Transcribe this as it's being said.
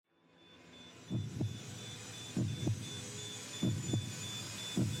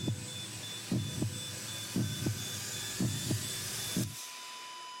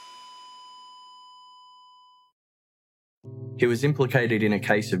He was implicated in a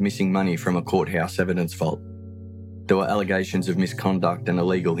case of missing money from a courthouse evidence vault. There were allegations of misconduct and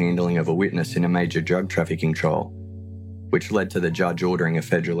illegal handling of a witness in a major drug trafficking trial, which led to the judge ordering a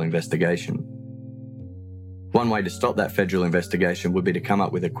federal investigation. One way to stop that federal investigation would be to come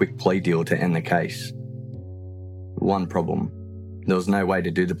up with a quick plea deal to end the case. One problem: there was no way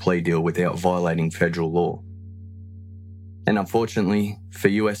to do the plea deal without violating federal law. And unfortunately, for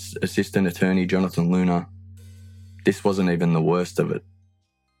US Assistant Attorney Jonathan Luna, this wasn't even the worst of it.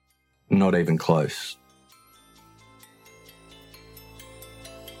 Not even close.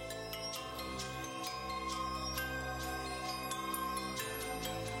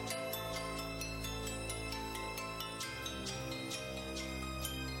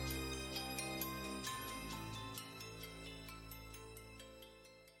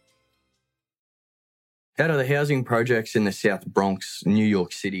 Out of the housing projects in the South Bronx, New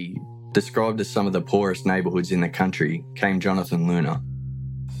York City, described as some of the poorest neighbourhoods in the country, came Jonathan Luna.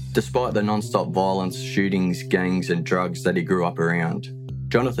 Despite the non-stop violence, shootings, gangs and drugs that he grew up around,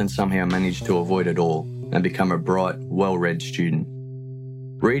 Jonathan somehow managed to avoid it all and become a bright, well-read student.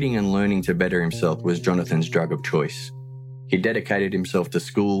 Reading and learning to better himself was Jonathan's drug of choice. He dedicated himself to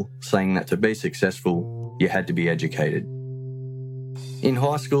school, saying that to be successful, you had to be educated. In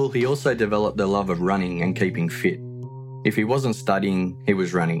high school, he also developed the love of running and keeping fit. If he wasn't studying, he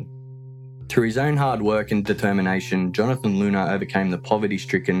was running. Through his own hard work and determination, Jonathan Luna overcame the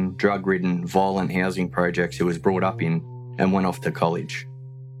poverty-stricken, drug-ridden, violent housing projects he was brought up in and went off to college.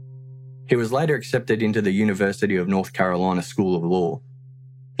 He was later accepted into the University of North Carolina School of Law.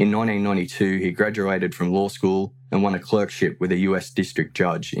 In 1992, he graduated from law school and won a clerkship with a US district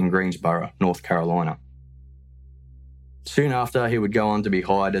judge in Greensboro, North Carolina. Soon after, he would go on to be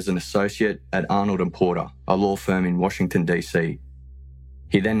hired as an associate at Arnold & Porter, a law firm in Washington, D.C.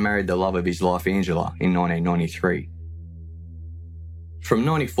 He then married the love of his life, Angela, in 1993. From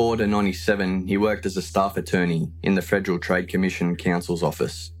 94 to 97, he worked as a staff attorney in the Federal Trade Commission counsel's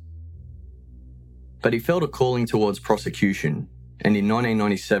office. But he felt a calling towards prosecution, and in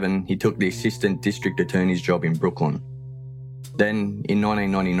 1997, he took the assistant district attorney's job in Brooklyn. Then, in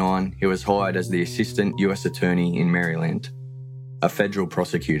 1999, he was hired as the Assistant US Attorney in Maryland, a federal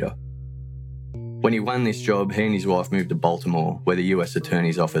prosecutor. When he won this job, he and his wife moved to Baltimore, where the US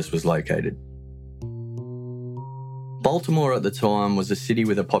Attorney's office was located. Baltimore at the time was a city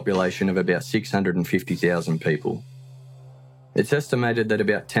with a population of about 650,000 people. It's estimated that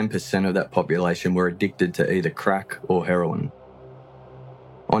about 10% of that population were addicted to either crack or heroin.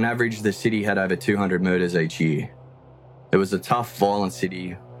 On average, the city had over 200 murders each year. It was a tough, violent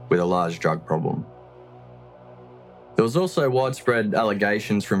city with a large drug problem. There was also widespread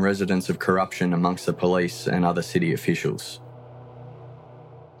allegations from residents of corruption amongst the police and other city officials.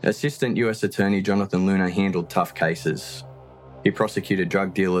 Assistant US Attorney Jonathan Luna handled tough cases. He prosecuted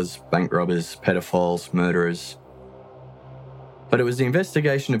drug dealers, bank robbers, pedophiles, murderers. But it was the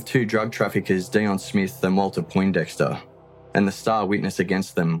investigation of two drug traffickers, Deon Smith and Walter Poindexter, and the star witness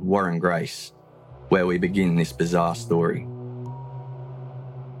against them, Warren Grace, where we begin this bizarre story.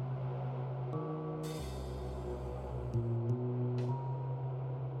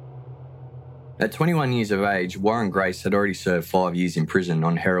 At 21 years of age, Warren Grace had already served 5 years in prison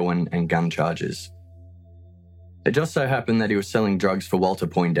on heroin and gun charges. It just so happened that he was selling drugs for Walter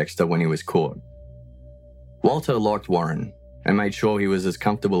Poindexter when he was caught. Walter liked Warren and made sure he was as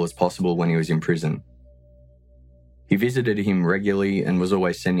comfortable as possible when he was in prison. He visited him regularly and was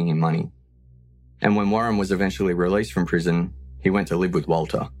always sending him money. And when Warren was eventually released from prison, he went to live with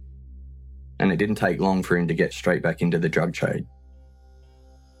Walter. And it didn't take long for him to get straight back into the drug trade.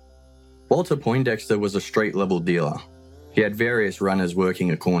 Walter Poindexter was a street-level dealer. He had various runners working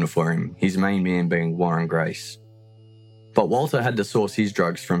a corner for him, his main man being Warren Grace. But Walter had to source his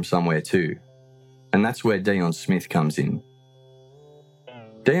drugs from somewhere too. And that's where Deon Smith comes in.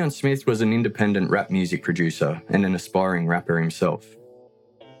 Deon Smith was an independent rap music producer and an aspiring rapper himself.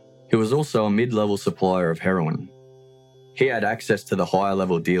 He was also a mid-level supplier of heroin. He had access to the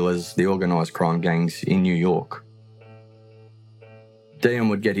higher-level dealers, the organised crime gangs in New York. Deon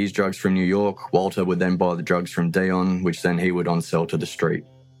would get his drugs from New York, Walter would then buy the drugs from Deon, which then he would on-sell to the street.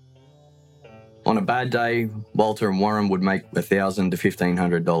 On a bad day, Walter and Warren would make $1,000 to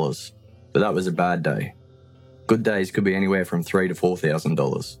 $1,500, but that was a bad day. Good days could be anywhere from $3,000 to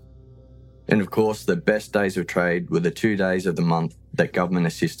 $4,000. And of course, the best days of trade were the 2 days of the month that government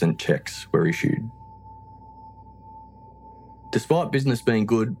assistance checks were issued. Despite business being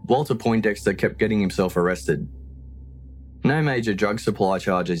good, Walter Poindexter kept getting himself arrested. No major drug supply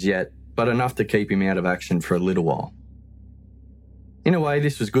charges yet, but enough to keep him out of action for a little while. In a way,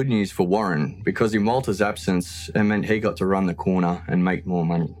 this was good news for Warren, because in Walter's absence, it meant he got to run the corner and make more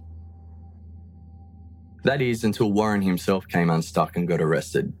money. That is, until Warren himself came unstuck and got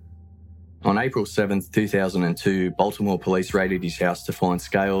arrested. On April 7th, 2002, Baltimore police raided his house to find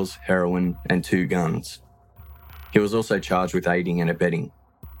scales, heroin, and 2 guns. He was also charged with aiding and abetting.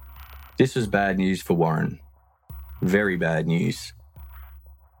 This was bad news for Warren. Very bad news.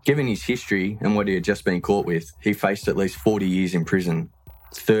 Given his history and what he had just been caught with, he faced at least 40 years in prison,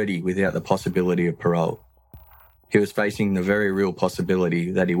 30 without the possibility of parole. He was facing the very real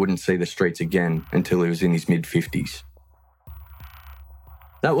possibility that he wouldn't see the streets again until he was in his mid-50s.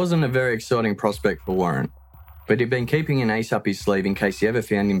 That wasn't a very exciting prospect for Warren, but he'd been keeping an ace up his sleeve in case he ever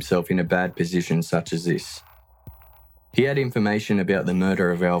found himself in a bad position such as this. He had information about the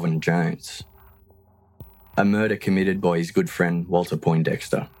murder of Alvin Jones, a murder committed by his good friend Walter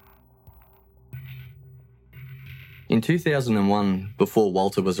Poindexter. In 2001, before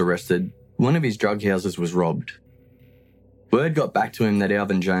Walter was arrested, one of his drug houses was robbed. Word got back to him that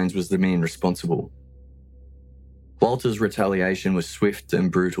Alvin Jones was the man responsible. Walter's retaliation was swift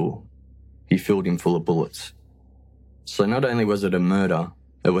and brutal. He filled him full of bullets. So not only was it a murder,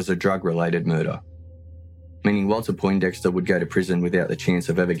 it was a drug-related murder, meaning Walter Poindexter would go to prison without the chance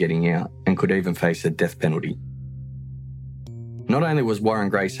of ever getting out and could even face a death penalty. Not only was Warren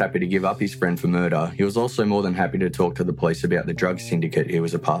Grace happy to give up his friend for murder, he was also more than happy to talk to the police about the drug syndicate he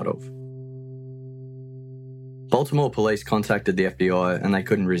was a part of. Baltimore police contacted the FBI and they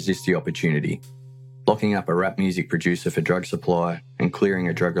couldn't resist the opportunity, locking up a rap music producer for drug supply and clearing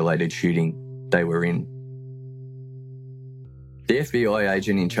a drug-related shooting. They were in. The FBI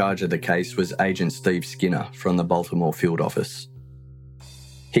agent in charge of the case was Agent Steve Skinner from the Baltimore field office.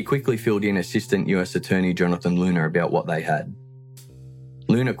 He quickly filled in Assistant US Attorney Jonathan Luna about what they had.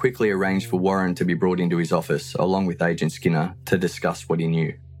 Luna quickly arranged for Warren to be brought into his office along with Agent Skinner to discuss what he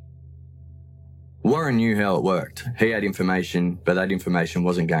knew. Warren knew how it worked. He had information, but that information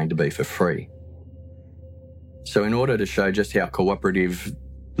wasn't going to be for free. So in order to show just how cooperative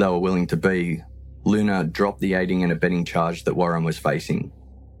they were willing to be, Luna dropped the aiding and abetting charge that Warren was facing.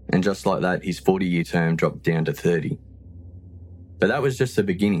 And just like that, his 40-year term dropped down to 30. But that was just the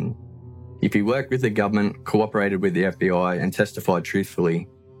beginning. If he worked with the government, cooperated with the FBI and testified truthfully,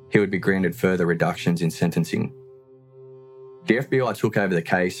 he would be granted further reductions in sentencing. The FBI took over the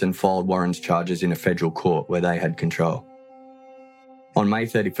case and filed Warren's charges in a federal court where they had control. On May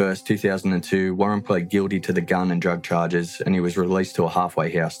 31st, 2002, Warren pled guilty to the gun and drug charges and he was released to a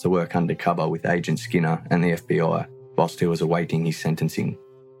halfway house to work undercover with Agent Skinner and the FBI whilst he was awaiting his sentencing.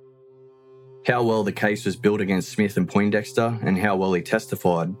 How well the case was built against Smith and Poindexter and how well he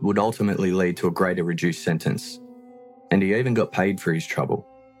testified would ultimately lead to a greater reduced sentence. And he even got paid for his trouble.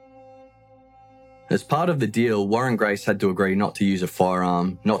 As part of the deal, Warren Grace had to agree not to use a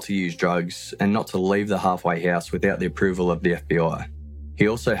firearm, not to use drugs, and not to leave the halfway house without the approval of the FBI. He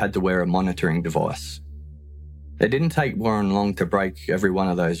also had to wear a monitoring device. It didn't take Warren long to break every one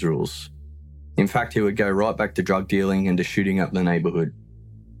of those rules. In fact, he would go right back to drug dealing and to shooting up the neighbourhood.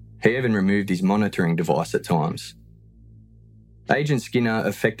 He even removed his monitoring device at times. Agent Skinner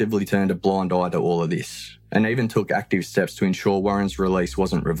effectively turned a blind eye to all of this, and even took active steps to ensure Warren's release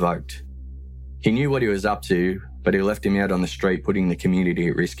wasn't revoked. He knew what he was up to, but he left him out on the street putting the community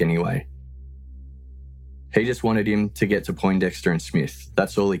at risk anyway. He just wanted him to get to Poindexter and Smith.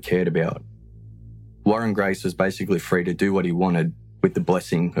 That's all he cared about. Warren Grace was basically free to do what he wanted with the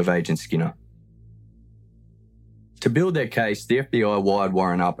blessing of Agent Skinner. To build their case, the FBI wired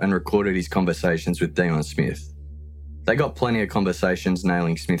Warren up and recorded his conversations with Deon Smith. They got plenty of conversations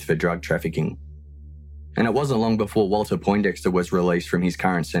nailing Smith for drug trafficking. And it wasn't long before Walter Poindexter was released from his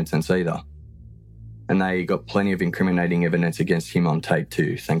current sentence either. And they got plenty of incriminating evidence against him on tape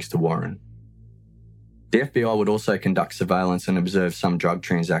too, thanks to Warren. The FBI would also conduct surveillance and observe some drug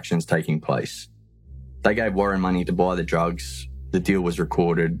transactions taking place. They gave Warren money to buy the drugs, the deal was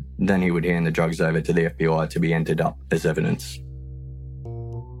recorded, then he would hand the drugs over to the FBI to be entered up as evidence.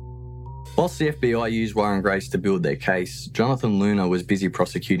 Whilst the FBI used Warren Grace to build their case, Jonathan Luna was busy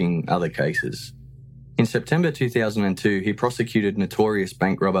prosecuting other cases. In September 2002, he prosecuted notorious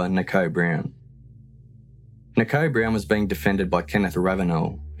bank robber Naco Brown. Naco Brown was being defended by Kenneth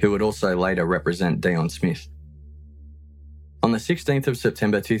Ravenel, who would also later represent Deon Smith. On the 16th of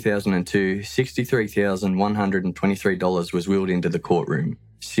September 2002, $63,123 was wheeled into the courtroom,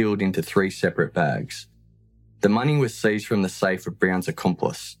 sealed into 3 separate bags. The money was seized from the safe of Brown's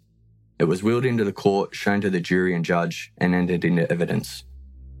accomplice. It was wheeled into the court, shown to the jury and judge, and entered into evidence.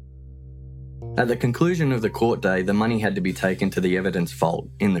 At the conclusion of the court day, the money had to be taken to the evidence vault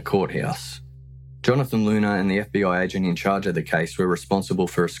in the courthouse. Jonathan Luna and the FBI agent in charge of the case were responsible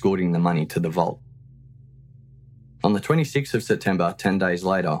for escorting the money to the vault. On the 26th of September, 10 days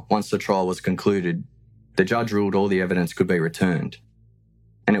later, once the trial was concluded, the judge ruled all the evidence could be returned.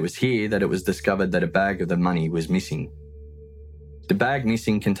 And it was here that it was discovered that a bag of the money was missing. The bag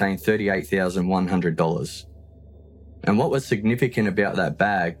missing contained $38,100. And what was significant about that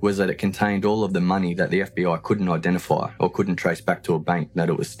bag was that it contained all of the money that the FBI couldn't identify or couldn't trace back to a bank that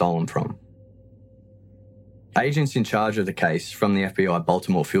it was stolen from. Agents in charge of the case from the FBI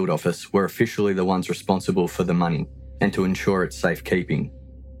Baltimore field office were officially the ones responsible for the money and to ensure its safekeeping.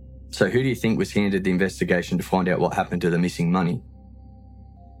 So who do you think was handed the investigation to find out what happened to the missing money?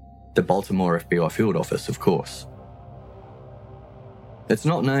 The Baltimore FBI field office, of course. It's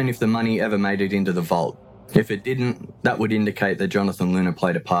not known if the money ever made it into the vault. If it didn't, that would indicate that Jonathan Luna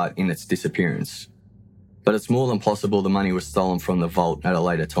played a part in its disappearance. But it's more than possible the money was stolen from the vault at a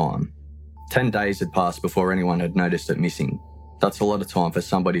later time. 10 days had passed before anyone had noticed it missing. That's a lot of time for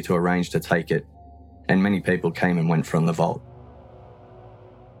somebody to arrange to take it, and many people came and went from the vault.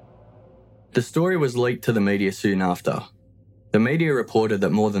 The story was leaked to the media soon after. The media reported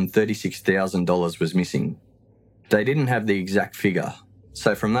that more than $36,000 was missing. They didn't have the exact figure,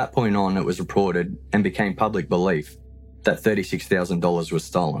 so from that point on it was reported and became public belief that $36,000 was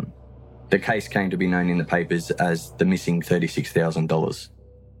stolen. The case came to be known in the papers as the missing $36,000.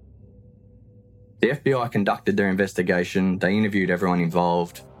 The FBI conducted their investigation, they interviewed everyone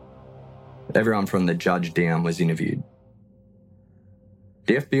involved. Everyone from the judge down was interviewed.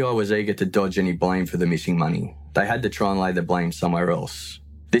 The FBI was eager to dodge any blame for the missing money. They had to try and lay the blame somewhere else.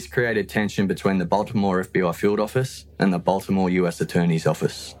 This created tension between the Baltimore FBI field office and the Baltimore US Attorney's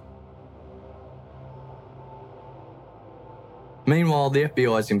Office. Meanwhile, the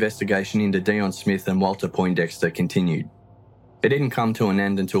FBI's investigation into Deon Smith and Walter Poindexter continued. It didn't come to an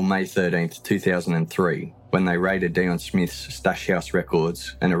end until May 13th, 2003, when they raided Deon Smith's stash house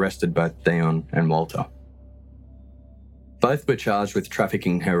records and arrested both Deon and Walter. Both were charged with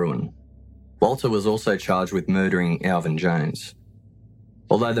trafficking heroin. Walter was also charged with murdering Alvin Jones.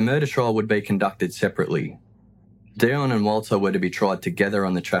 Although the murder trial would be conducted separately, Deon and Walter were to be tried together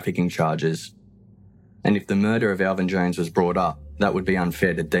on the trafficking charges, and if the murder of Alvin Jones was brought up, that would be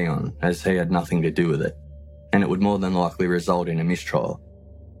unfair to Deon, as he had nothing to do with it, and it would more than likely result in a mistrial.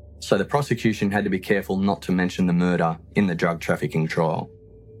 So the prosecution had to be careful not to mention the murder in the drug trafficking trial.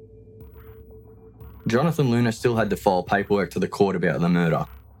 Jonathan Luna still had to file paperwork to the court about the murder,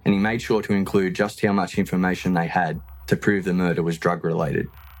 and he made sure to include just how much information they had to prove the murder was drug-related.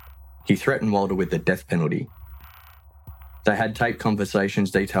 He threatened Walter with the death penalty. They had taped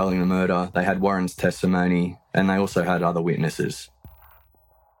conversations detailing the murder, they had Warren's testimony, and they also had other witnesses.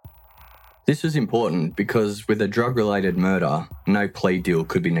 This was important because with a drug-related murder, no plea deal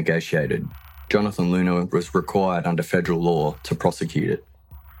could be negotiated. Jonathan Luna was required under federal law to prosecute it.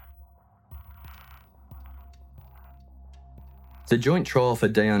 The joint trial for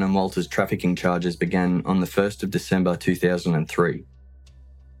Deon and Walter's trafficking charges began on the 1st of December 2003.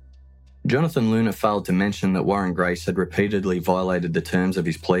 Jonathan Luna failed to mention that Warren Grace had repeatedly violated the terms of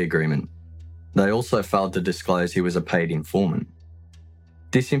his plea agreement. They also failed to disclose he was a paid informant.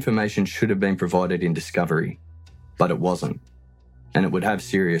 This information should have been provided in discovery, but it wasn't, and it would have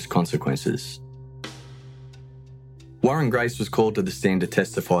serious consequences. Warren Grace was called to the stand to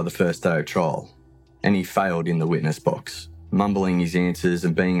testify the first day of trial, and he failed in the witness box, mumbling his answers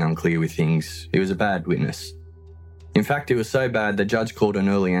and being unclear with things. He was a bad witness. In fact, it was so bad the judge called an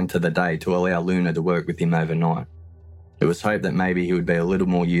early end to the day to allow Luna to work with him overnight. It was hoped that maybe he would be a little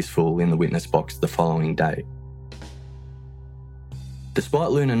more useful in the witness box the following day.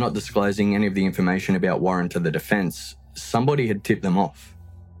 Despite Luna not disclosing any of the information about Warren to the defence, somebody had tipped them off.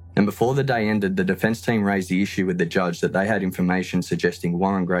 And before the day ended, the defence team raised the issue with the judge that they had information suggesting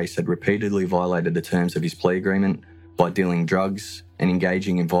Warren Grace had repeatedly violated the terms of his plea agreement by dealing drugs and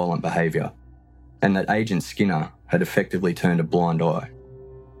engaging in violent behaviour, and that Agent Skinner had effectively turned a blind eye.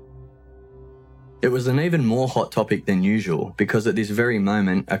 It was an even more hot topic than usual because at this very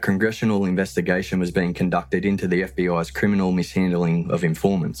moment a congressional investigation was being conducted into the FBI's criminal mishandling of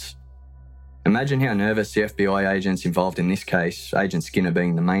informants. Imagine how nervous the FBI agents involved in this case, Agent Skinner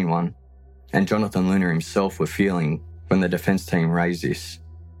being the main one, and Jonathan Luna himself were feeling when the defence team raised this.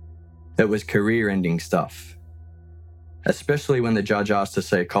 It was career-ending stuff, especially when the judge asked to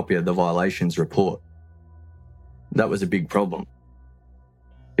see a copy of the violations report. That was a big problem,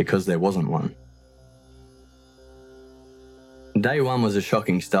 because there wasn't one. Day 1 was a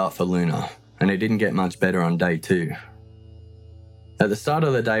shocking start for Luna, and it didn't get much better on day 2. At the start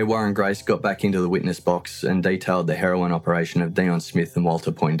of the day, Warren Grace got back into the witness box and detailed the heroin operation of Deon Smith and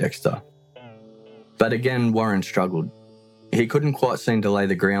Walter Poindexter. But again, Warren struggled. He couldn't quite seem to lay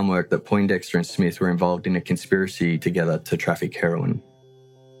the groundwork that Poindexter and Smith were involved in a conspiracy together to traffic heroin.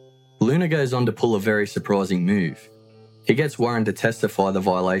 Luna goes on to pull a very surprising move. He gets Warren to testify the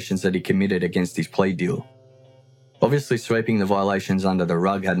violations that he committed against his plea deal. Obviously, sweeping the violations under the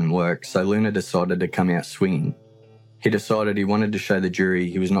rug hadn't worked, so Luna decided to come out swinging. He decided he wanted to show the jury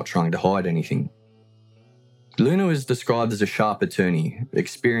he was not trying to hide anything. Luna was described as a sharp attorney,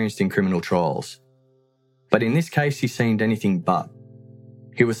 experienced in criminal trials. But in this case, he seemed anything but.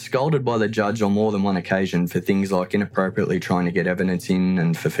 He was scolded by the judge on more than one occasion for things like inappropriately trying to get evidence in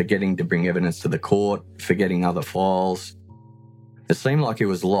and for forgetting to bring evidence to the court, forgetting other files. It seemed like he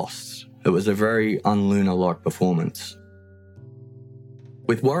was lost. It was a very un-Luna-like performance.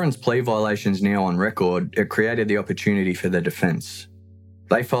 With Warren's plea violations now on record, it created the opportunity for the defence.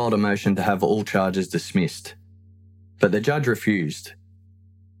 They filed a motion to have all charges dismissed. But the judge refused.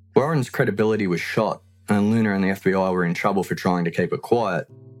 Warren's credibility was shot, and Luna and the FBI were in trouble for trying to keep it quiet,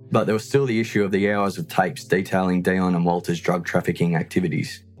 but there was still the issue of the hours of tapes detailing Dion and Walter's drug trafficking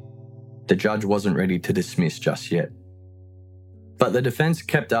activities. The judge wasn't ready to dismiss just yet. But the defence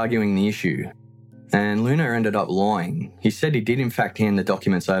kept arguing the issue, and Luna ended up lying. He said he did in fact hand the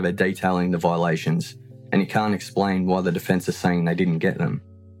documents over detailing the violations, and he can't explain why the defence is saying they didn't get them.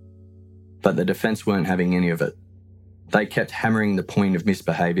 But the defence weren't having any of it. They kept hammering the point of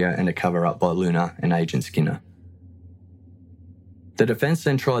misbehaviour and a cover-up by Luna and Agent Skinner. The defence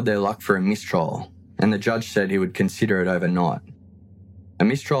then tried their luck for a mistrial, and the judge said he would consider it overnight. A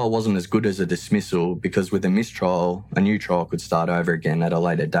mistrial wasn't as good as a dismissal because with a mistrial, a new trial could start over again at a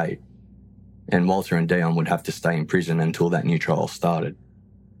later date, and Walter and Dion would have to stay in prison until that new trial started.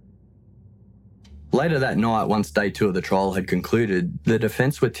 Later that night, once day 2 of the trial had concluded, the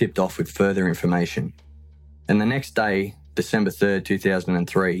defence were tipped off with further information. And the next day, December 3rd,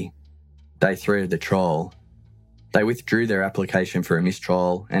 2003, day 3 of the trial, they withdrew their application for a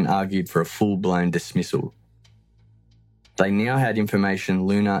mistrial and argued for a full-blown dismissal. They now had information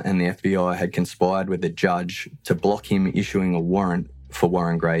Luna and the FBI had conspired with the judge to block him issuing a warrant for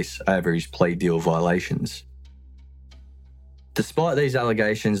Warren Grace over his plea deal violations. Despite these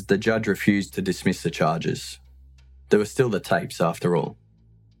allegations, the judge refused to dismiss the charges. There were still the tapes after all.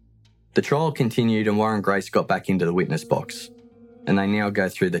 The trial continued and Warren Grace got back into the witness box, and they now go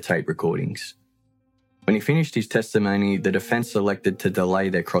through the tape recordings. When he finished his testimony, the defence elected to delay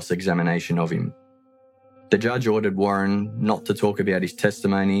their cross-examination of him. The judge ordered Warren not to talk about his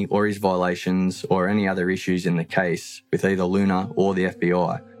testimony or his violations or any other issues in the case with either Luna or the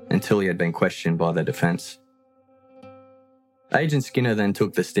FBI until he had been questioned by the defence. Agent Skinner then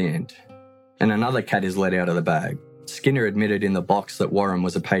took the stand, and another cat is let out of the bag. Skinner admitted in the box that Warren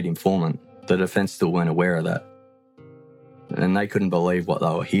was a paid informant. The defence still weren't aware of that. And they couldn't believe what they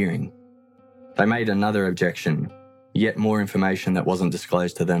were hearing. They made another objection, yet more information that wasn't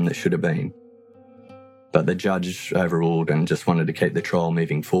disclosed to them that should have been. But the judge overruled and just wanted to keep the trial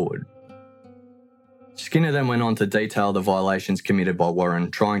moving forward. Skinner then went on to detail the violations committed by Warren,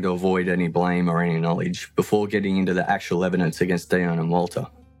 trying to avoid any blame or any knowledge, before getting into the actual evidence against Dion and Walter.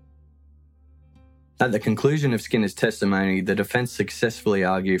 At the conclusion of Skinner's testimony, the defence successfully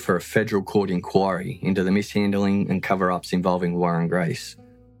argued for a federal court inquiry into the mishandling and cover-ups involving Warren Grace.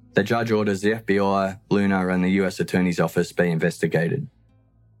 The judge orders the FBI, Luna and the US Attorney's Office be investigated.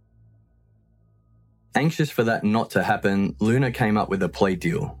 Anxious for that not to happen, Luna came up with a plea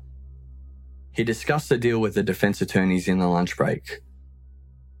deal. He discussed the deal with the defence attorneys in the lunch break.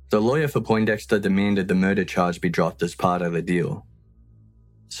 The lawyer for Poindexter demanded the murder charge be dropped as part of the deal.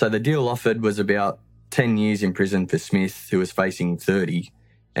 So the deal offered was about 10 years in prison for Smith, who was facing 30,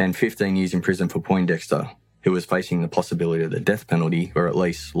 and 15 years in prison for Poindexter, who was facing the possibility of the death penalty, or at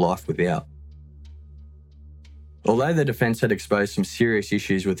least life without. Although the defence had exposed some serious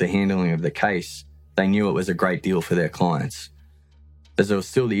issues with the handling of the case, they knew it was a great deal for their clients, as there was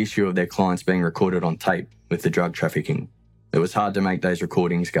still the issue of their clients being recorded on tape with the drug trafficking. It was hard to make those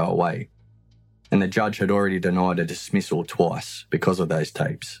recordings go away, and the judge had already denied a dismissal twice because of those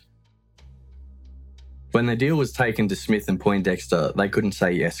tapes. When the deal was taken to Smith and Poindexter, they couldn't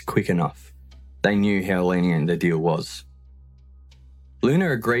say yes quick enough. They knew how lenient the deal was.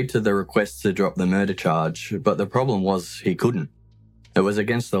 Luna agreed to the request to drop the murder charge, but the problem was he couldn't. It was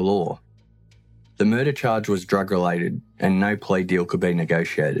against the law. The murder charge was drug-related, and no plea deal could be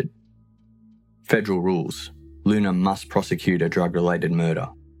negotiated. Federal rules. Luna must prosecute a drug-related murder.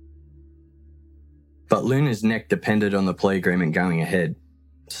 But Luna's neck depended on the plea agreement going ahead.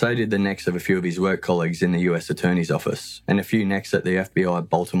 So did the necks of a few of his work colleagues in the US Attorney's Office, and a few necks at the FBI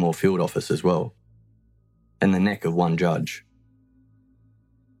Baltimore field office as well. And the neck of one judge.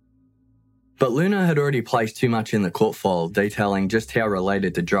 But Luna had already placed too much in the court file detailing just how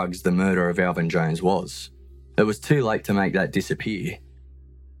related to drugs the murder of Alvin Jones was. It was too late to make that disappear.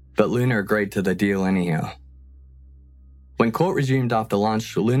 But Luna agreed to the deal anyhow. When court resumed after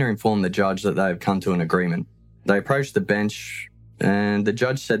lunch, Luna informed the judge that they had come to an agreement. They approached the bench, and the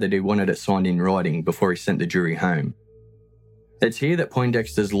judge said that he wanted it signed in writing before he sent the jury home. It's here that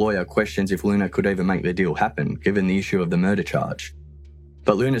Poindexter's lawyer questions if Luna could even make the deal happen, given the issue of the murder charge.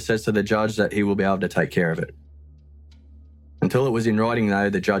 But Luna says to the judge that he will be able to take care of it. Until it was in writing,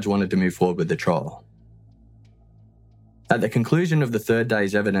 though, the judge wanted to move forward with the trial. At the conclusion of the third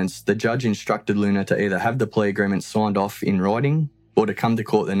day's evidence, the judge instructed Luna to either have the plea agreement signed off in writing or to come to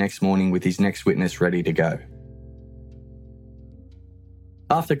court the next morning with his next witness ready to go.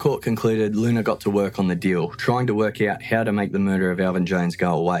 After court concluded, Luna got to work on the deal, trying to work out how to make the murder of Alvin Jones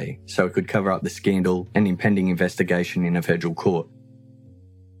go away so it could cover up the scandal and impending investigation in a federal court.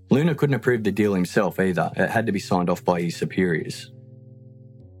 Luna couldn't approve the deal himself either. It had to be signed off by his superiors.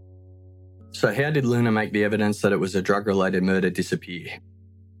 So how did Luna make the evidence that it was a drug-related murder disappear?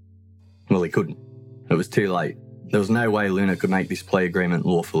 Well, he couldn't. It was too late. There was no way Luna could make this plea agreement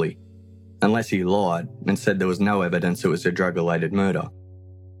lawfully, unless he lied and said there was no evidence it was a drug-related murder.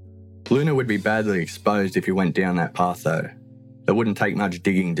 Luna would be badly exposed if he went down that path though. It wouldn't take much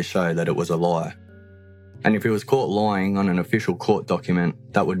digging to show that it was a lie. And if he was caught lying on an official court document,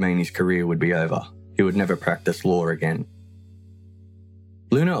 that would mean his career would be over. He would never practice law again.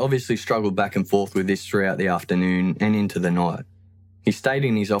 Luna obviously struggled back and forth with this throughout the afternoon and into the night. He stayed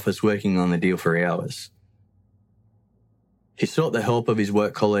in his office working on the deal for hours. He sought the help of his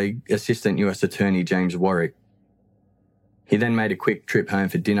work colleague, Assistant US Attorney James Warwick. He then made a quick trip home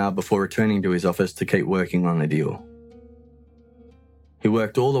for dinner before returning to his office to keep working on the deal. He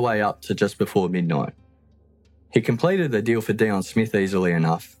worked all the way up to just before midnight. He completed the deal for Dion Smith easily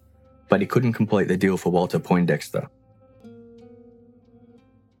enough, but he couldn't complete the deal for Walter Poindexter.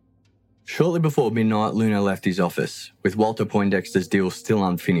 Shortly before midnight, Luna left his office, with Walter Poindexter's deal still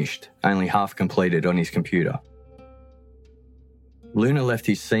unfinished, only half completed on his computer. Luna left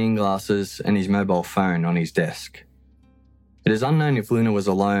his seeing glasses and his mobile phone on his desk. It is unknown if Luna was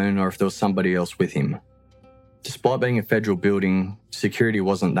alone or if there was somebody else with him. Despite being a federal building, security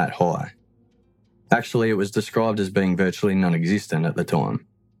wasn't that high. Actually, it was described as being virtually non-existent at the time.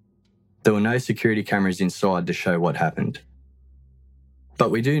 There were no security cameras inside to show what happened. But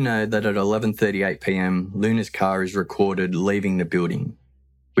we do know that at 11:38 p.m, Luna's car is recorded leaving the building.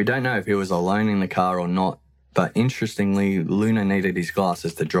 We don't know if he was alone in the car or not, but interestingly, Luna needed his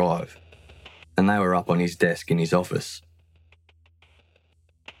glasses to drive, and they were up on his desk in his office.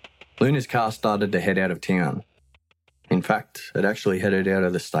 Luna's car started to head out of town. In fact, it actually headed out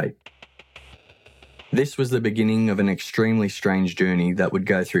of the state. This was the beginning of an extremely strange journey that would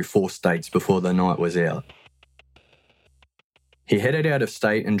go through 4 states before the night was out. He headed out of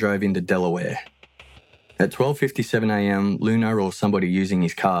state and drove into Delaware. At 12:57 a.m, Luna or somebody using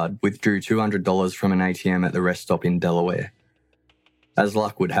his card withdrew $200 from an ATM at the rest stop in Delaware. As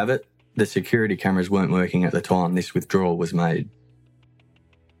luck would have it, the security cameras weren't working at the time this withdrawal was made.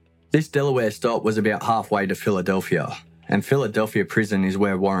 This Delaware stop was about halfway to Philadelphia, and Philadelphia prison is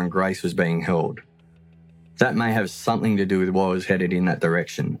where Warren Grace was being held. That may have something to do with why he was headed in that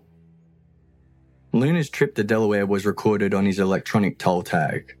direction. Luna's trip to Delaware was recorded on his electronic toll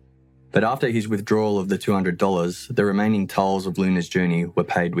tag, but after his withdrawal of the $200, the remaining tolls of Luna's journey were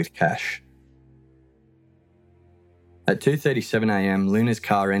paid with cash. At 2:37 a.m, Luna's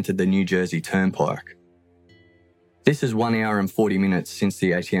car entered the New Jersey Turnpike. This is 1 hour and 40 minutes since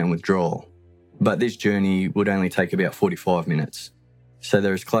the ATM withdrawal, but this journey would only take about 45 minutes, so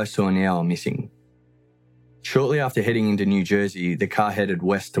there is close to an hour missing. Shortly after heading into New Jersey, the car headed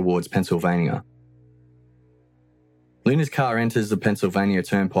west towards Pennsylvania. Luna's car enters the Pennsylvania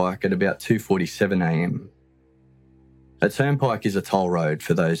Turnpike at about 2:47 a.m. A turnpike is a toll road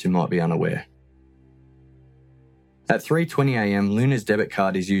for those who might be unaware. At 3:20 a.m, Luna's debit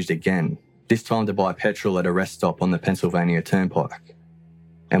card is used again, this time to buy petrol at a rest stop on the Pennsylvania Turnpike.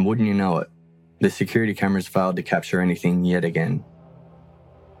 And wouldn't you know it, the security cameras failed to capture anything yet again.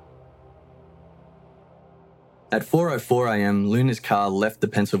 At 4:04 a.m, Luna's car left the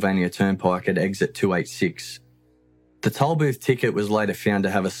Pennsylvania Turnpike at exit 286. The toll booth ticket was later found to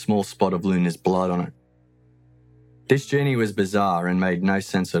have a small spot of Luna's blood on it. This journey was bizarre and made no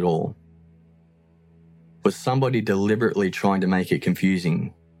sense at all. Was somebody deliberately trying to make it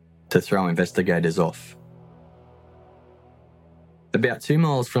confusing, to throw investigators off? About 2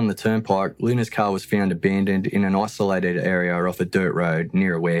 miles from the turnpike, Luna's car was found abandoned in an isolated area off a dirt road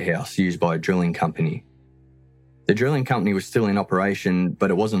near a warehouse used by a drilling company. The drilling company was still in operation,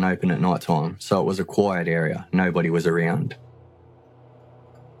 but it wasn't open at night time, so it was a quiet area. Nobody was around.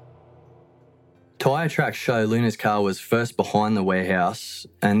 Tyre tracks show Luna's car was first behind the warehouse,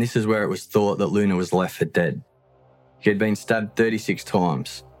 and this is where it was thought that Luna was left for dead. He had been stabbed 36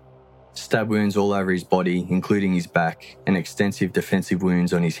 times. Stab wounds all over his body, including his back, and extensive defensive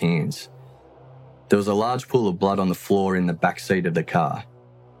wounds on his hands. There was a large pool of blood on the floor in the back seat of the car,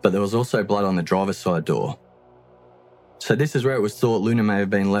 but there was also blood on the driver's side door. So this is where it was thought Luna may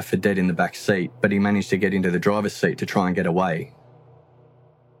have been left for dead in the back seat, but he managed to get into the driver's seat to try and get away.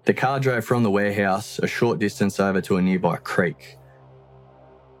 The car drove from the warehouse a short distance over to a nearby creek,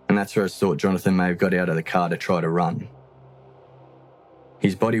 and that's where it's thought Jonathan may have got out of the car to try to run.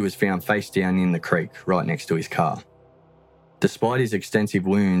 His body was found face down in the creek, right next to his car. Despite his extensive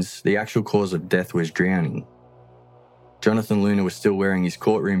wounds, the actual cause of death was drowning. Jonathan Luna was still wearing his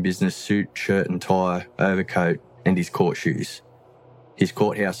courtroom business suit, shirt and tie, overcoat, and his court shoes. His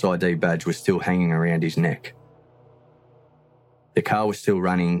courthouse ID badge was still hanging around his neck. The car was still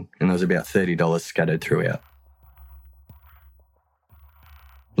running, and there was about $30 scattered throughout.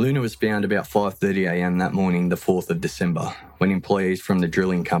 Luna was found about 5:30am that morning, the 4th of December, when employees from the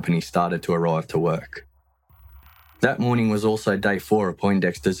drilling company started to arrive to work. That morning was also day 4 of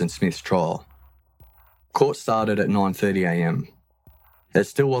Poindexter's and Smith's trial. Court started at 9:30am. It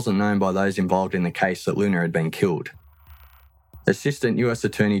still wasn't known by those involved in the case that Luna had been killed. Assistant US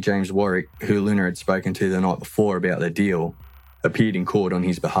Attorney James Warwick, who Luna had spoken to the night before about the deal, appeared in court on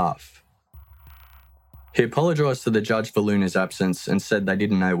his behalf. He apologised to the judge for Luna's absence and said they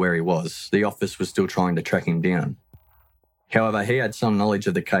didn't know where he was. The office was still trying to track him down. However, he had some knowledge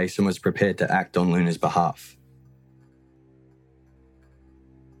of the case and was prepared to act on Luna's behalf.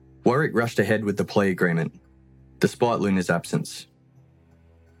 Warwick rushed ahead with the plea agreement, despite Luna's absence.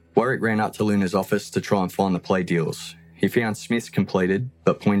 Warwick ran up to Luna's office to try and find the plea deals. He found Smith's completed,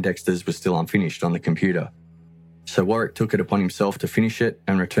 but Poindexter's was still unfinished on the computer. So Warwick took it upon himself to finish it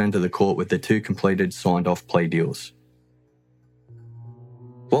and returned to the court with the 2 completed, signed-off plea deals.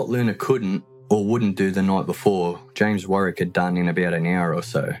 What Luna couldn't or wouldn't do the night before, James Warwick had done in about an hour or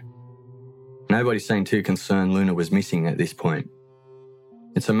so. Nobody seemed too concerned Luna was missing at this point.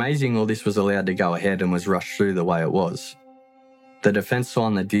 It's amazing all this was allowed to go ahead and was rushed through the way it was. The defence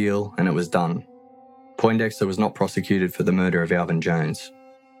signed the deal and it was done. Poindexter was not prosecuted for the murder of Alvin Jones.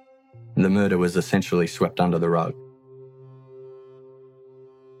 The murder was essentially swept under the rug.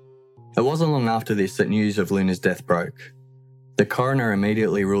 It wasn't long after this that news of Luna's death broke. The coroner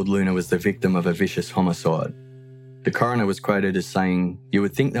immediately ruled Luna was the victim of a vicious homicide. The coroner was quoted as saying, "You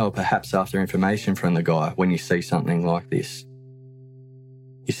would think they were perhaps after information from the guy when you see something like this."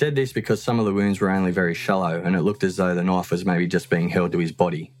 He said this because some of the wounds were only very shallow and it looked as though the knife was maybe just being held to his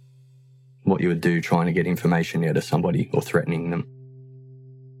body. What you would do trying to get information out of somebody or threatening them.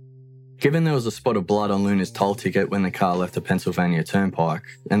 Given there was a spot of blood on Luna's toll ticket when the car left the Pennsylvania Turnpike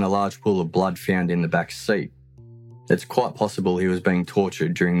and a large pool of blood found in the back seat, it's quite possible he was being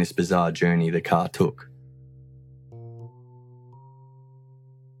tortured during this bizarre journey the car took.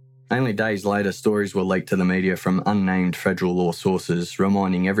 Only days later, stories were leaked to the media from unnamed federal law sources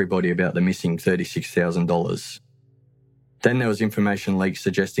reminding everybody about the missing $36,000. Then there was information leaked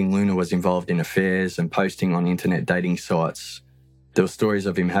suggesting Luna was involved in affairs and posting on internet dating sites. There were stories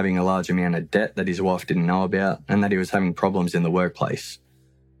of him having a large amount of debt that his wife didn't know about and that he was having problems in the workplace.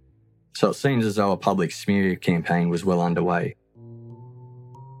 So it seems as though a public smear campaign was well underway.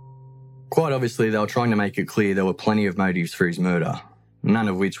 Quite obviously, they were trying to make it clear there were plenty of motives for his murder, none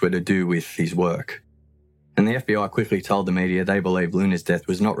of which were to do with his work. And the FBI quickly told the media they believed Luna's death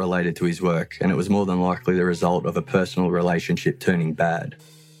was not related to his work and it was more than likely the result of a personal relationship turning bad.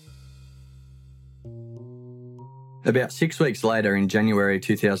 About 6 weeks later, in January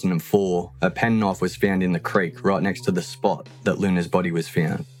 2004, a penknife was found in the creek right next to the spot that Luna's body was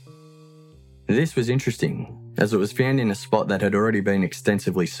found. This was interesting, as it was found in a spot that had already been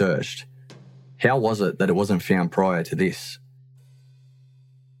extensively searched. How was it that it wasn't found prior to this?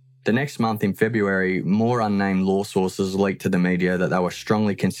 The next month, in February, more unnamed law sources leaked to the media that they were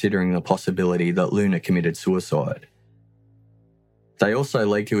strongly considering the possibility that Luna committed suicide. They also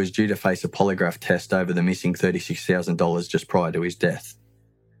leaked he was due to face a polygraph test over the missing $36,000 just prior to his death.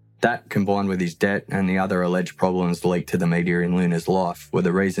 That, combined with his debt and the other alleged problems leaked to the media in Luna's life, were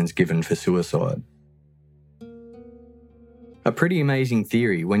the reasons given for suicide. A pretty amazing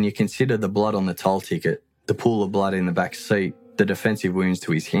theory when you consider the blood on the toll ticket, the pool of blood in the back seat, the defensive wounds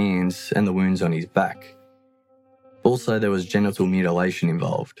to his hands, and the wounds on his back. Also, there was genital mutilation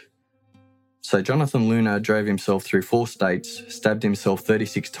involved. So Jonathan Luna drove himself through 4 states, stabbed himself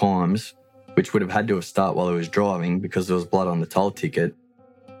 36 times, which would have had to have started while he was driving because there was blood on the toll ticket,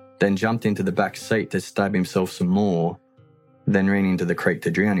 then jumped into the back seat to stab himself some more, then ran into the creek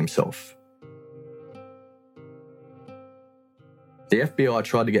to drown himself. The FBI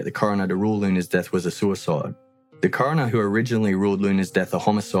tried to get the coroner to rule Luna's death was a suicide. The coroner who originally ruled Luna's death a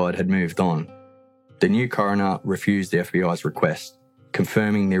homicide had moved on. The new coroner refused the FBI's request,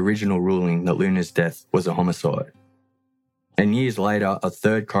 confirming the original ruling that Luna's death was a homicide. And years later, a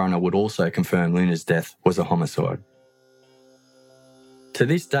third coroner would also confirm Luna's death was a homicide. To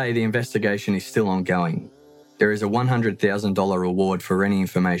this day, the investigation is still ongoing. There is a $100,000 reward for any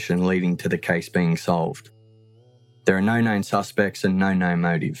information leading to the case being solved. There are no known suspects and no known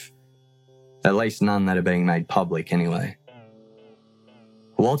motive. At least none that are being made public anyway.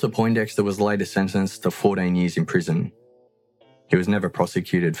 Walter Poindexter was later sentenced to 14 years in prison. He was never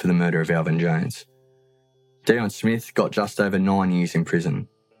prosecuted for the murder of Alvin Jones. Dion Smith got just over 9 years in prison.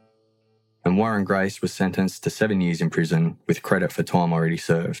 And Warren Grace was sentenced to 7 years in prison with credit for time already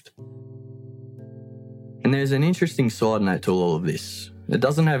served. And there's an interesting side note to all of this. It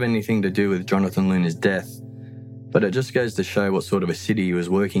doesn't have anything to do with Jonathan Luna's death, but it just goes to show what sort of a city he was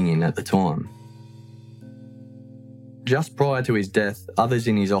working in at the time. Just prior to his death, others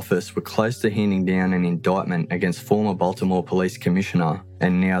in his office were close to handing down an indictment against former Baltimore Police Commissioner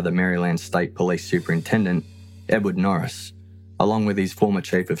and now the Maryland State Police Superintendent, Edward Norris, along with his former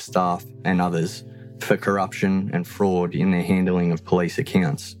Chief of Staff and others, for corruption and fraud in their handling of police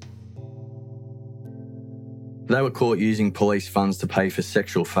accounts. They were caught using police funds to pay for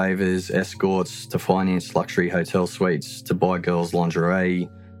sexual favours, escorts, to finance luxury hotel suites, to buy girls' lingerie,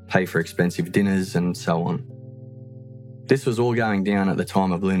 pay for expensive dinners, and so on. This was all going down at the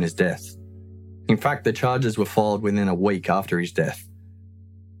time of Luna's death. In fact, the charges were filed within a week after his death.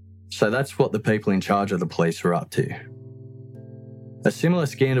 So that's what the people in charge of the police were up to. A similar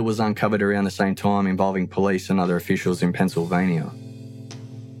scandal was uncovered around the same time involving police and other officials in Pennsylvania.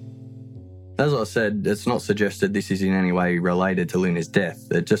 As I said, it's not suggested this is in any way related to Luna's death.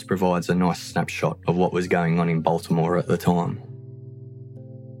 It just provides a nice snapshot of what was going on in Baltimore at the time.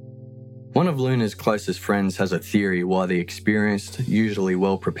 One of Luna's closest friends has a theory why the experienced, usually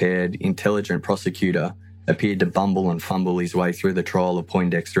well-prepared, intelligent prosecutor appeared to bumble and fumble his way through the trial of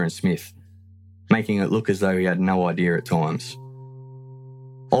Poindexter and Smith, making it look as though he had no idea at times.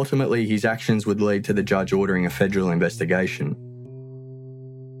 Ultimately, his actions would lead to the judge ordering a federal investigation.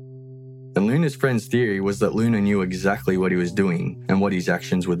 And Luna's friend's theory was that Luna knew exactly what he was doing and what his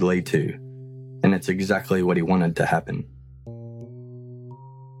actions would lead to, and it's exactly what he wanted to happen.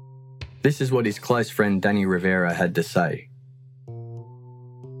 This is what his close friend Danny Rivera had to say.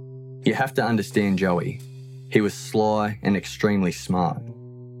 You have to understand Joey. He was sly and extremely smart.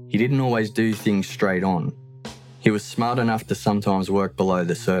 He didn't always do things straight on. He was smart enough to sometimes work below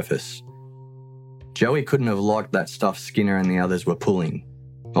the surface. Joey couldn't have liked that stuff Skinner and the others were pulling.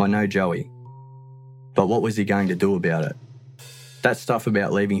 I know Joey. But what was he going to do about it? That stuff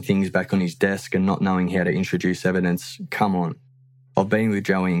about leaving things back on his desk and not knowing how to introduce evidence, come on. I've been with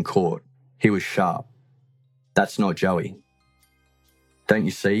Joey in court. He was sharp. That's not Joey. Don't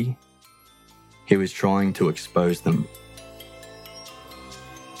you see? He was trying to expose them.